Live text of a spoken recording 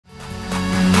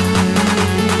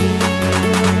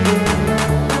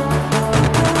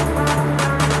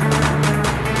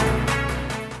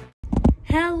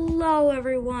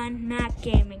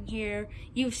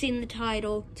You've seen the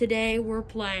title. Today we're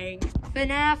playing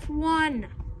FNAF 1.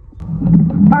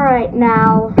 Alright,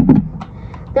 now,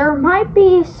 there might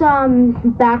be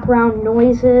some background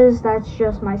noises. That's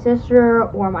just my sister,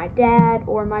 or my dad,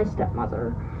 or my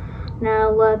stepmother.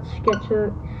 Now, let's get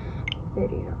to the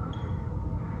video.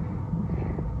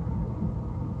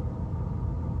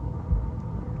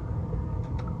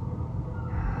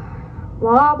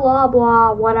 Blah, blah,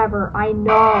 blah, whatever. I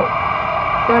know.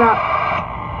 Shut up.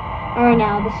 Alright,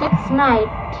 now, the sixth night.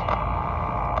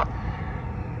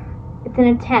 It's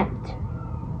an attempt.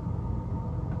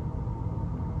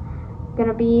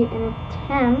 Gonna be an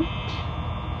attempt.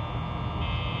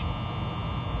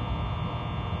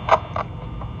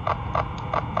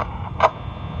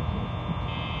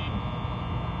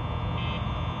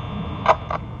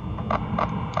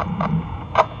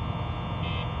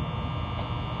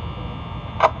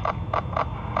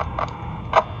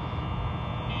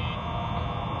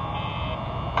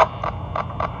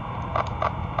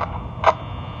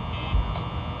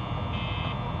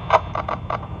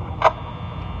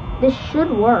 This should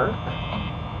work.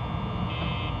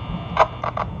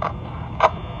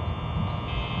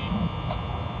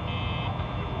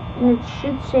 And it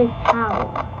should save power.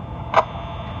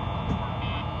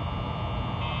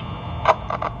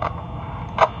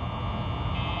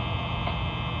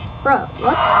 Bro,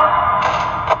 what?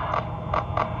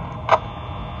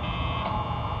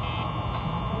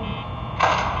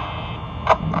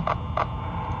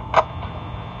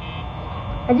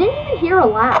 I didn't even hear a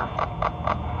laugh.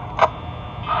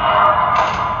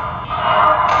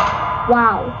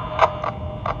 Wow.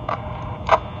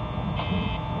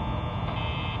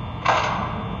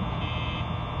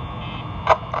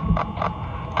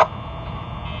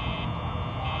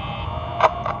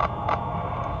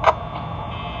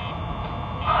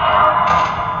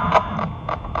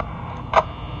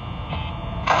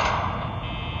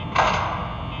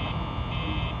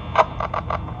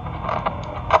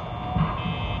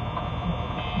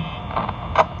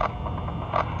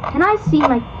 Can I see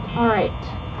my... Alright.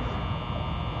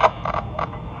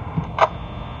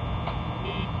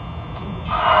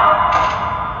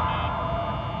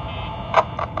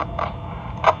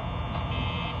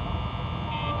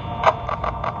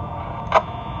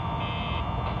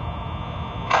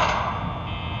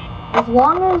 As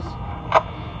long as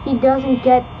he doesn't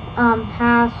get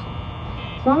past,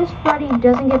 as long as Freddy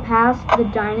doesn't get past the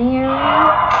dining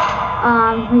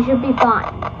area, we should be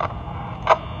fine.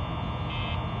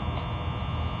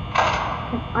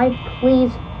 Can I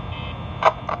please,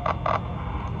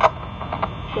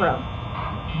 bro?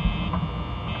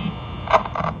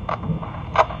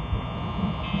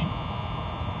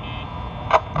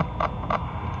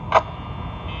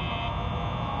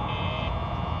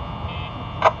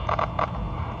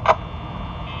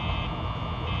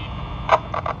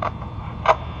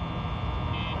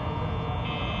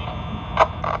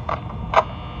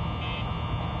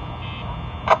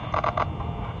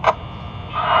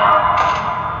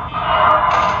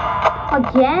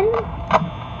 Again?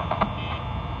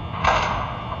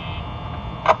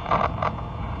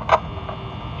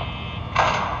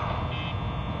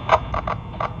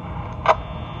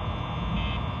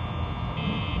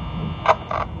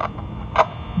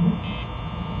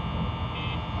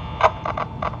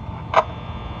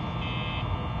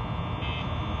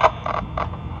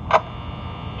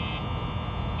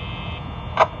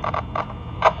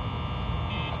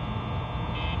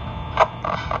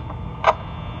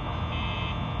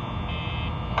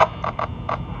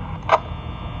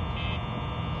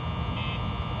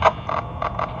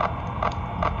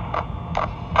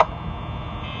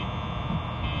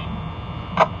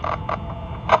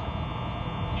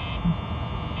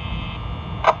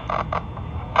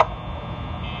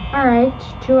 Alright,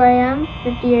 2 AM,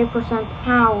 58%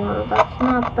 power. That's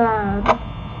not bad.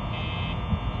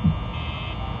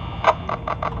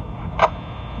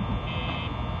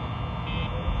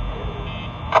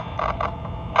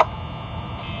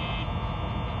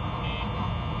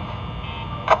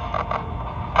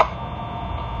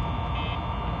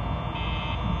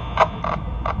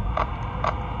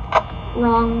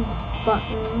 Wrong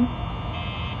button.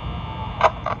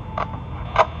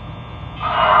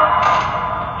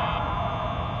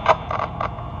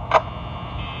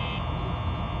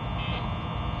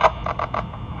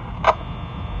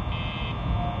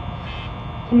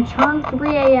 Can you turn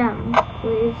 3 AM,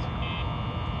 please?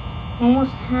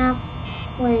 Almost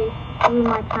halfway through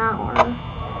my power.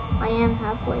 I am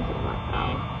halfway through my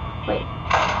power. Wait.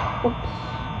 Whoops.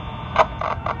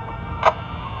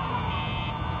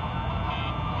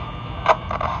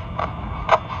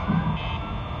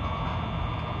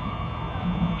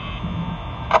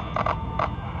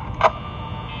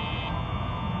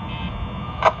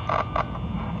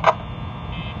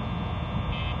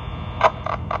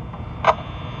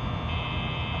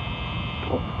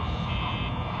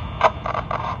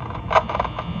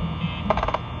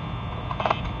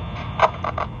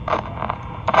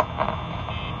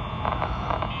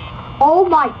 Oh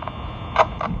my.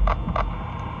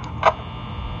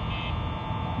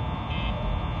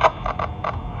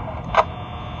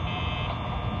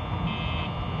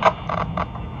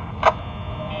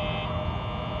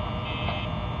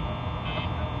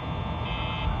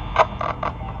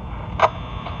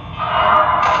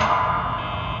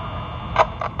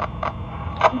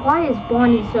 Why is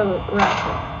Bonnie so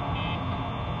aggressive?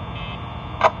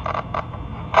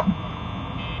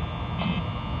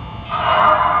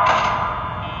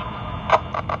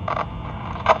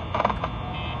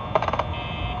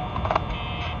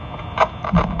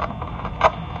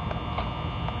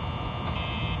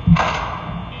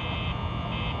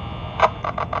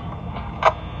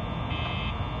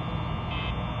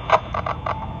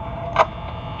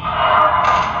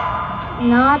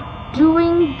 Not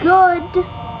doing good.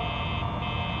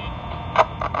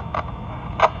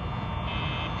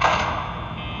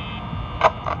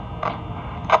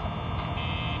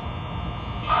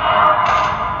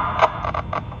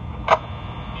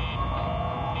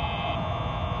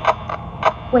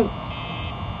 Wait.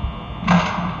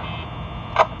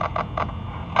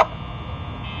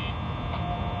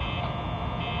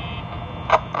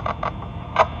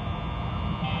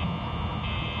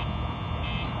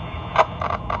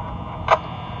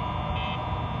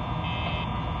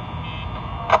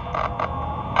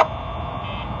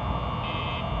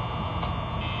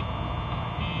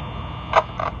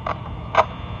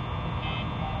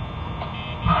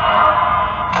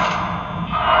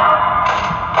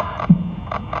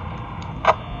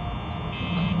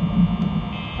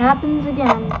 Happens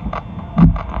again.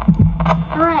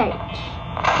 Alright.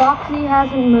 Foxy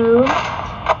hasn't moved.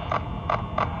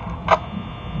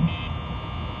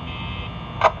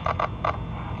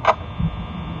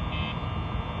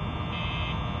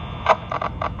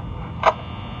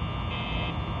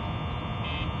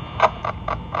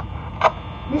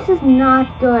 This is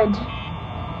not good.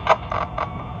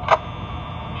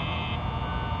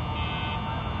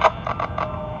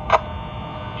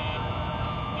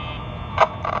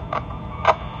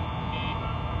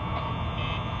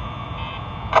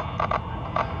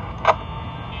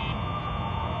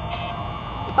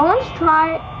 I want to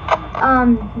try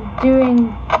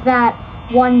doing that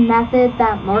one method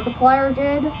that Markiplier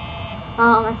did.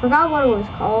 I forgot what it was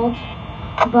called,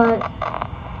 but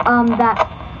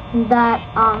that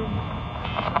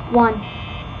one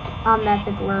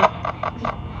method where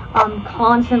just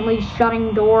constantly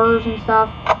shutting doors and stuff.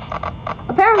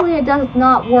 Apparently it does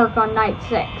not work on night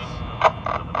 6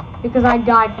 because I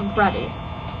died from Freddy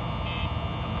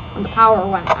and the power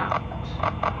went out.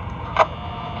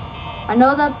 I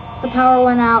know that the power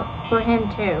went out for him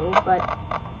too, but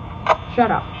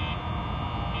shut up.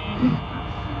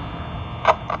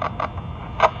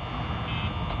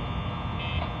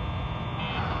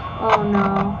 Oh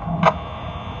no.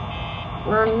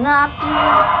 We're not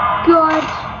doing good.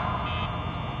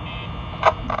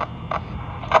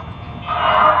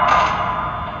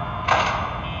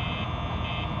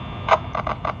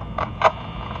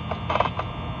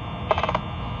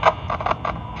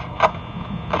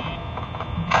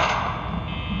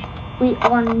 We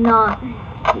are not.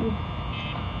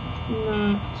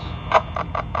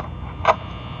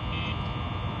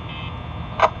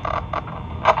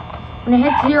 When it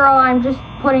hits 0, I'm just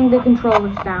putting the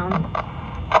controllers down.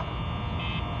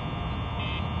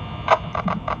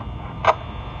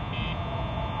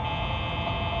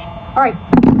 Alright,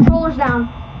 controllers down.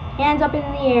 Hands up in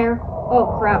the air. Oh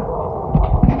crap.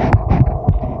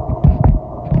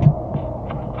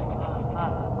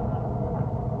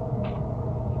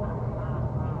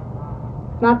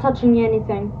 Not touching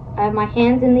anything. I have my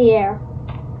hands in the air.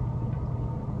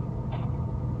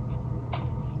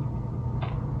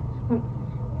 I'm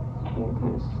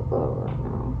kind of slow right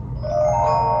now.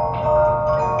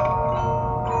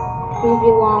 Please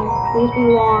be long. Please be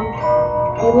long.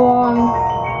 Be long.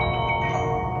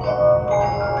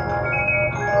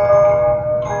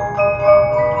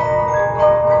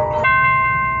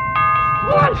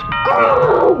 Let's go!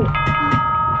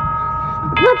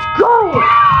 Let's go!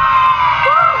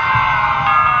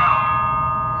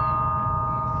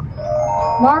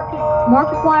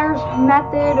 Markiplier's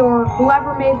method, or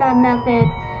whoever made that method,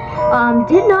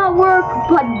 did not work,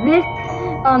 but this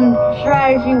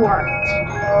strategy worked.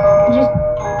 Just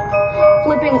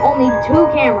flipping only 2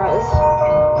 cameras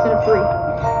instead of 3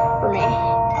 for me.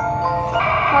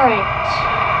 Alright.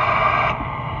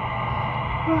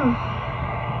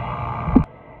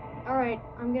 Alright,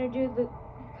 I'm gonna do the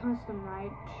custom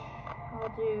right.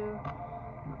 I'll do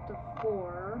up to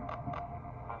 4,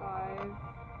 5.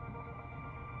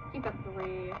 Keep at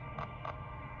 3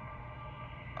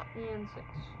 and 6.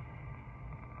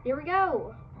 Here we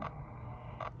go.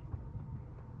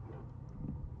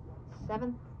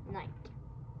 7th night.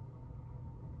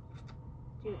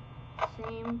 Do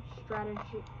same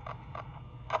strategy.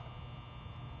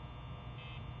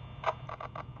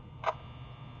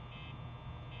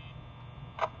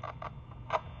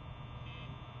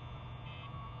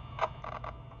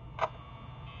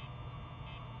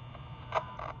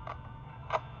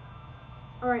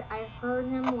 Alright, I heard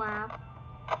him laugh.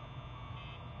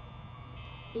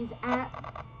 He's at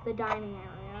the dining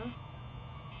area.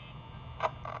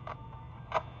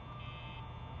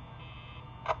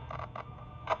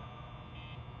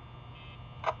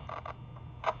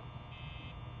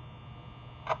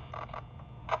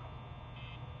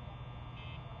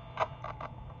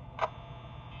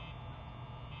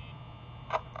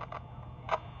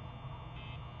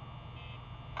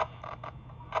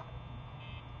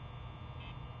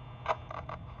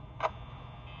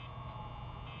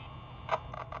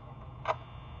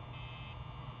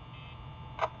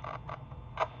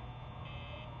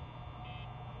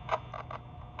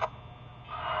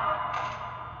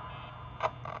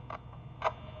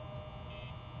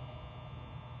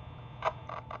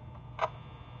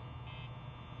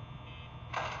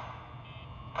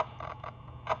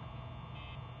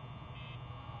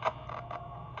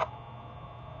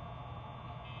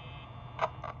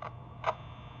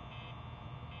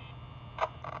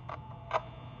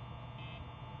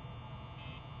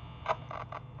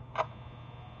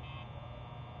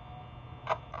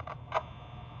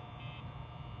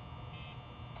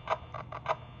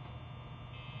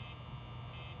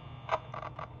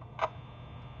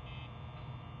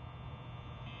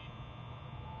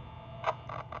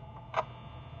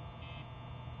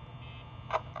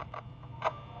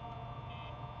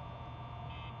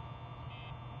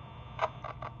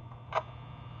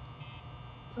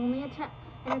 It's only an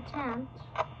attempt.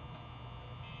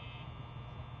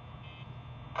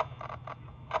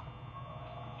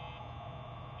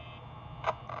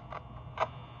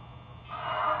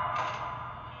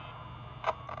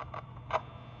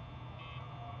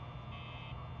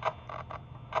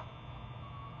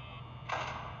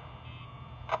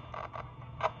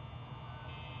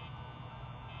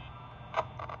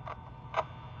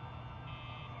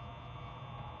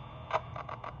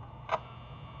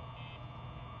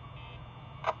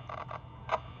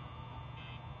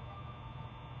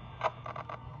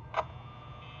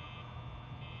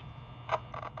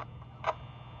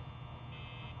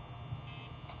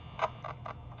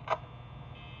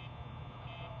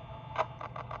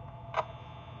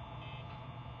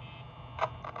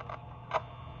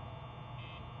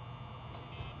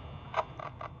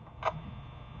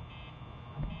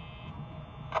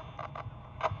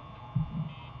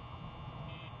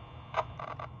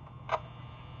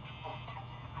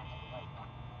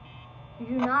 You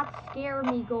do not scare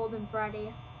me, Golden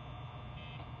Freddy.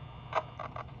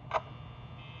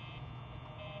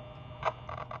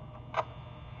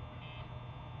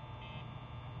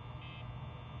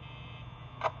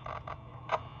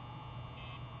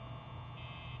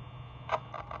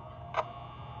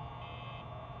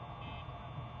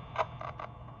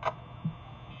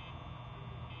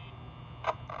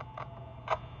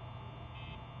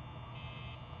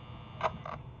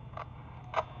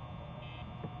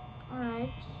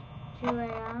 Alright, 2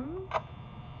 a.m.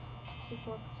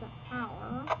 64%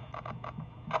 power.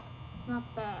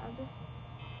 Not bad.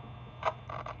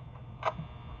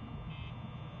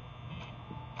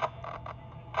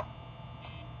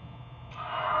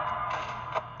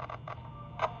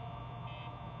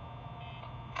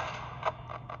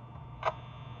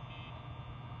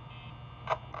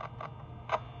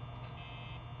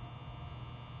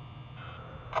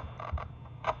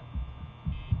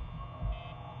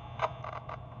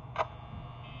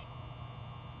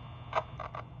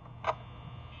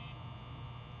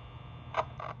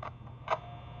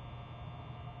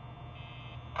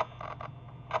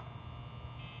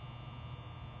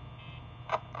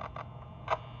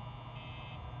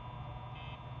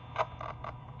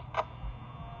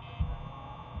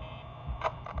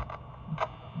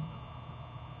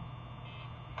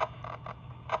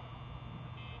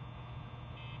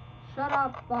 Shut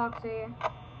up, Foxy.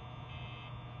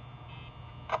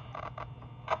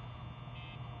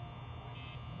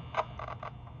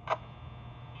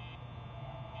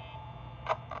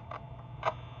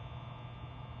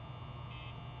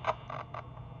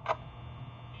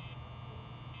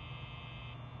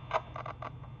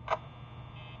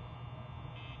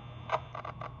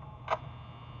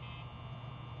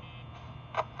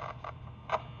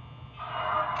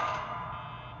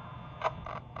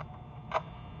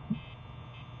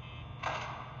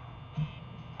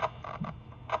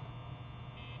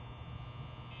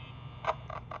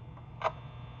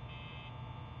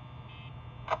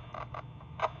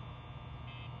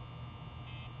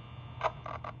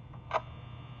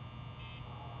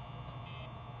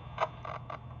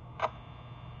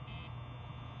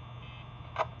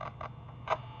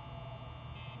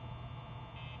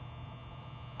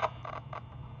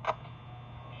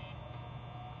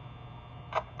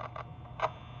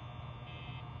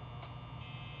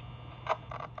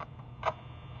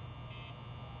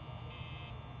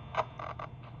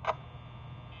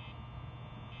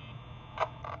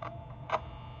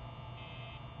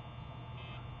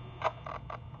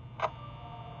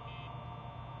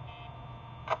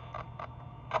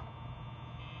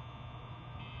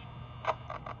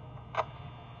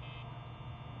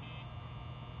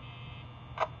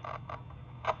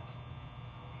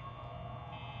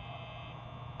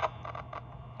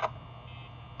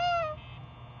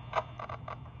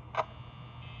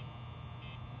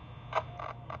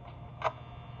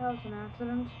 That was an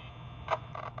accident.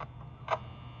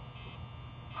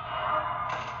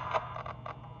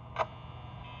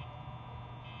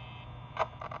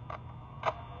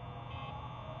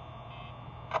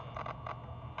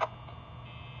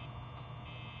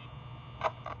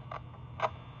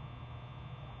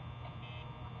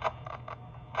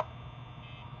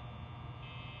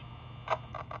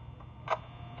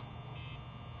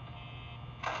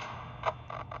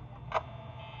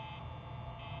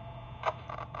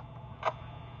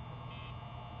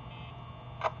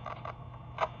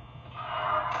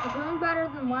 We're doing better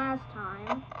than last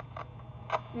time.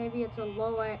 Maybe it's a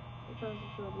low A because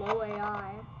it's a low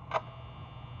AI.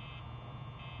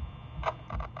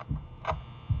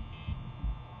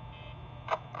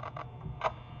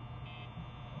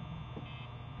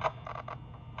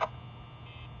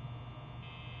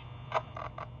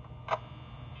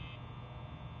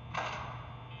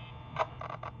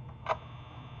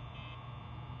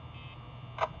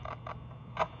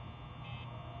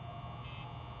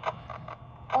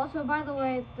 Also, by the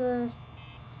way, the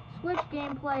Switch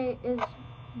gameplay is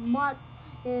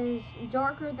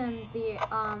darker than the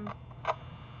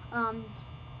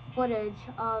footage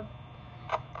of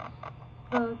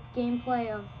the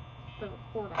gameplay of the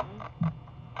recording.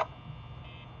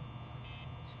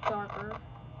 It's darker.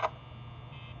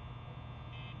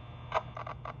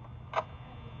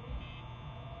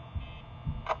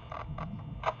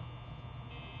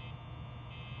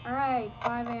 Alright,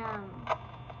 5 a.m.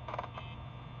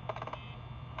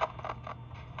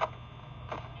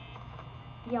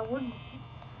 Yeah,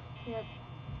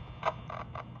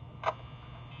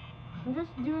 I'm just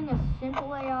doing a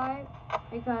simple AI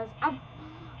because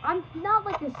I'm not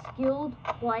like a skilled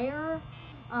player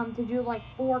to do like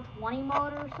 420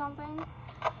 mode or something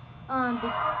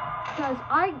because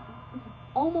I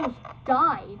almost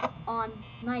died on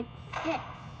night 6.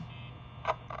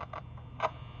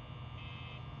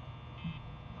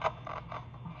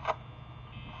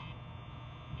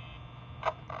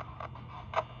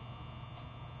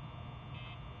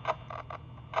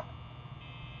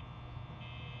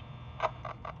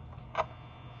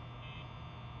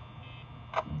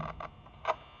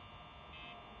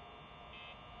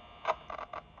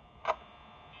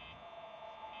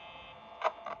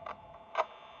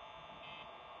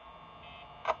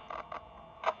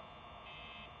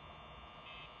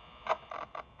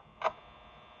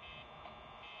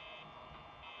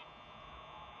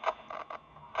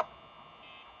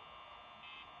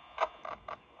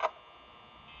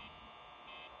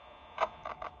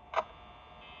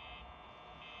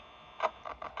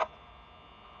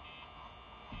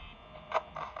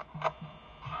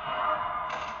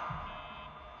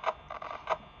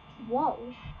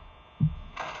 Whoa.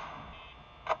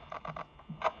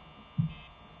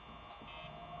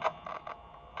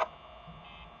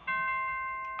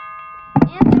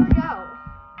 And there we go.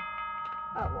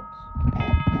 Oh, whoops.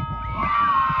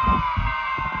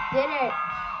 Did it.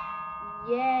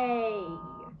 Yay.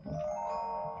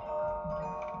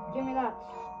 Give me that.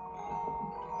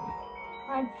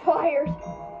 I'm fired.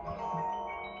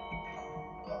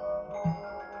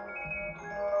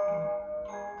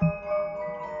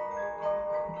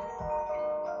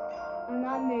 I'm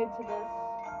not new to this.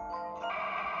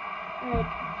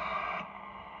 Alright.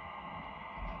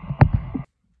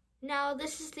 Now,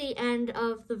 this is the end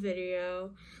of the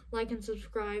video. Like and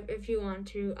subscribe if you want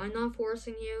to. I'm not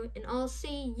forcing you, and I'll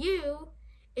see you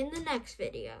in the next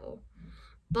video.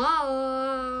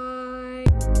 Bye!